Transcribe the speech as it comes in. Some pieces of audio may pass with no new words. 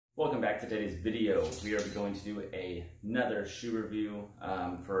Welcome back to today's video. We are going to do another shoe review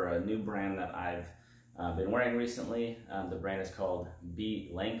for a new brand that I've been wearing recently. The brand is called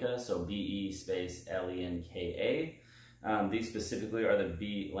Be Lenka, so B-E space L-E-N-K-A. These specifically are the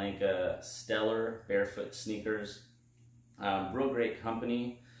Be Lenka Stellar Barefoot Sneakers. Real great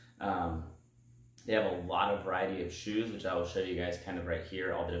company. They have a lot of variety of shoes, which I will show you guys kind of right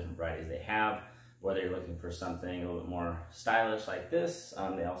here, all the different varieties they have. Whether you're looking for something a little bit more stylish like this,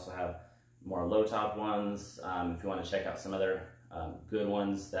 they also have more low top ones. If you want to check out some other good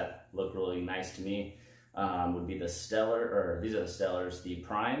ones that look really nice to me, would be the Stellar, or these are the Stellars, the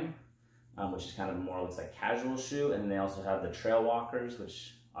Prime, which is kind of more looks like casual shoe, and then they also have the Trail Walkers,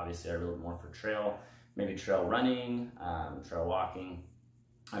 which obviously are a little bit more for trail, maybe trail running, trail walking,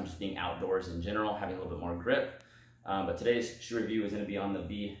 just being outdoors in general, having a little bit more grip. But today's shoe review is going to be on the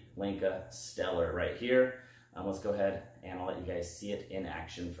Be Lenka Stellar right here. Let's go ahead and I'll let you guys see it in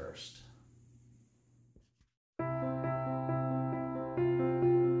action first.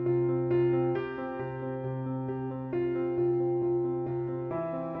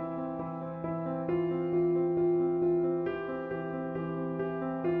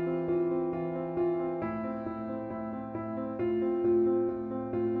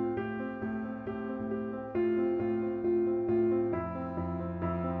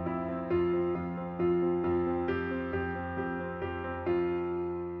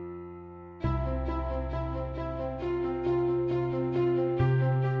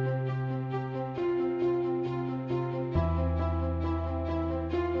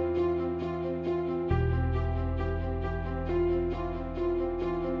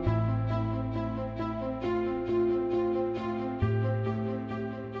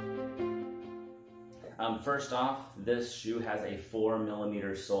 First off, this shoe has a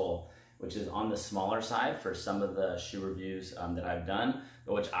 4mm sole, which is on the smaller side for some of the shoe reviews that I've done,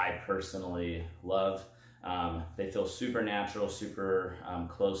 but which I personally love. They feel super natural, super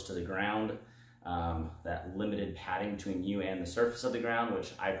close to the ground. That limited padding between you and the surface of the ground,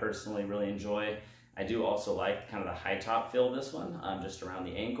 which I personally really enjoy. I do also like kind of the high top feel of this one, just around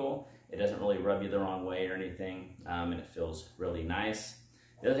the ankle. It doesn't really rub you the wrong way or anything, and it feels really nice.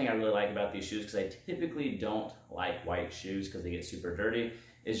 The other thing I really like about these shoes, because I typically don't like white shoes because they get super dirty,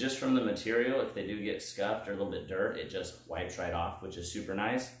 is just from the material. If they do get scuffed or a little bit dirt, it just wipes right off, which is super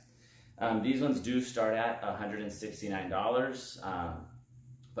nice. These ones do start at $169,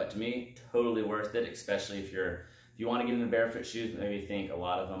 but to me, totally worth it, especially if you want to get into barefoot shoes, but maybe think a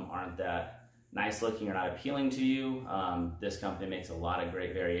lot of them aren't that nice looking or not appealing to you. This company makes a lot of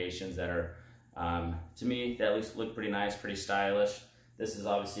great variations that are, to me, that at least look pretty nice, pretty stylish. This is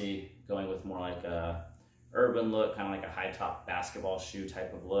obviously going with more like a urban look, kind of like a high top basketball shoe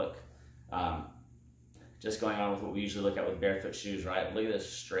type of look. Just going on with what we usually look at with barefoot shoes, right? Look at this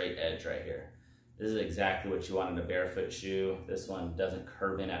straight edge right here. This is exactly what you want in a barefoot shoe. This one doesn't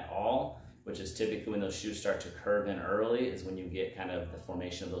curve in at all, which is typically when those shoes start to curve in early is when you get kind of the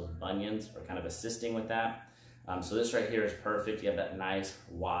formation of those bunions, or kind of assisting with that. So this right here is perfect. You have that nice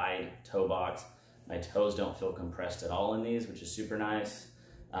wide toe box. My toes don't feel compressed at all in these, which is super nice.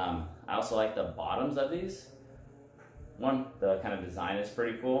 I also like the bottoms of these. The kind of design is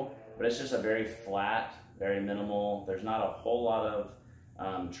pretty cool, but it's just a very flat, very minimal. There's not a whole lot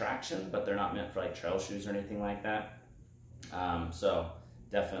of traction, but they're not meant for like trail shoes or anything like that. So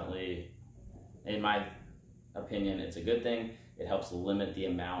definitely, in my opinion, it's a good thing. It helps limit the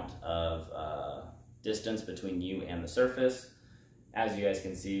amount of distance between you and the surface. As you guys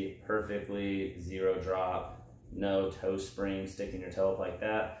can see, perfectly zero drop, no toe spring sticking your toe up like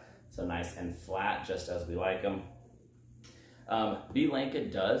that. So nice and flat, just as we like them. Be Lenka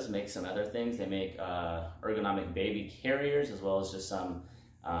does make some other things. They make ergonomic baby carriers, as well as just some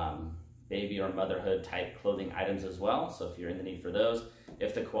baby or motherhood type clothing items as well. So if you're in the need for those,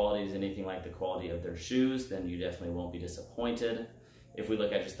 if the quality is anything like the quality of their shoes, then you definitely won't be disappointed. If we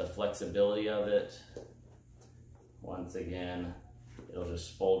look at just the flexibility of it, once again, it'll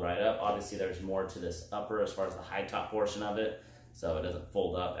just fold right up. Obviously, there's more to this upper as far as the high top portion of it, so it doesn't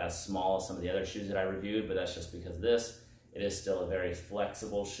fold up as small as some of the other shoes that I reviewed, but that's just because it is still a very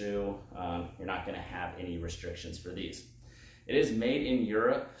flexible shoe. You're not gonna have any restrictions for these. It is made in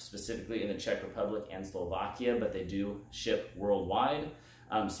Europe, specifically in the Czech Republic and Slovakia, but they do ship worldwide,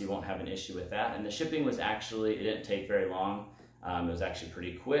 so you won't have an issue with that. And the shipping was actually, it didn't take very long. It was actually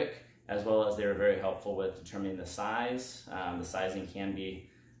pretty quick, as well as they were very helpful with determining the size. The sizing can be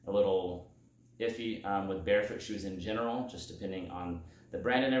a little iffy with barefoot shoes in general, just depending on the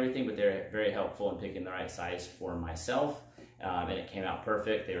brand and everything, but they're very helpful in picking the right size for myself, and it came out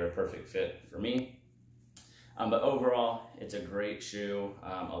perfect. They were a perfect fit for me. But overall, it's a great shoe.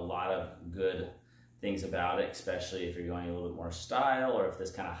 A lot of good things about it, especially if you're going a little bit more style, or if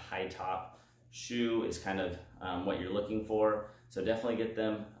this kind of high top shoe is kind of what you're looking for. So definitely get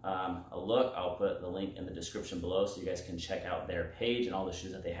them a look. I'll put the link in the description below so you guys can check out their page and all the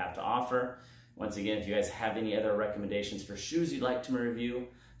shoes that they have to offer. Once again, if you guys have any other recommendations for shoes you'd like to review,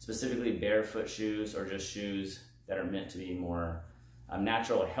 specifically barefoot shoes or just shoes that are meant to be more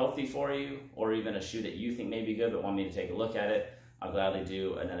natural or healthy for you, or even a shoe that you think may be good but want me to take a look at it, I'll gladly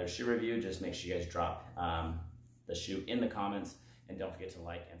do another shoe review. Just make sure you guys drop the shoe in the comments, and don't forget to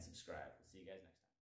like and subscribe.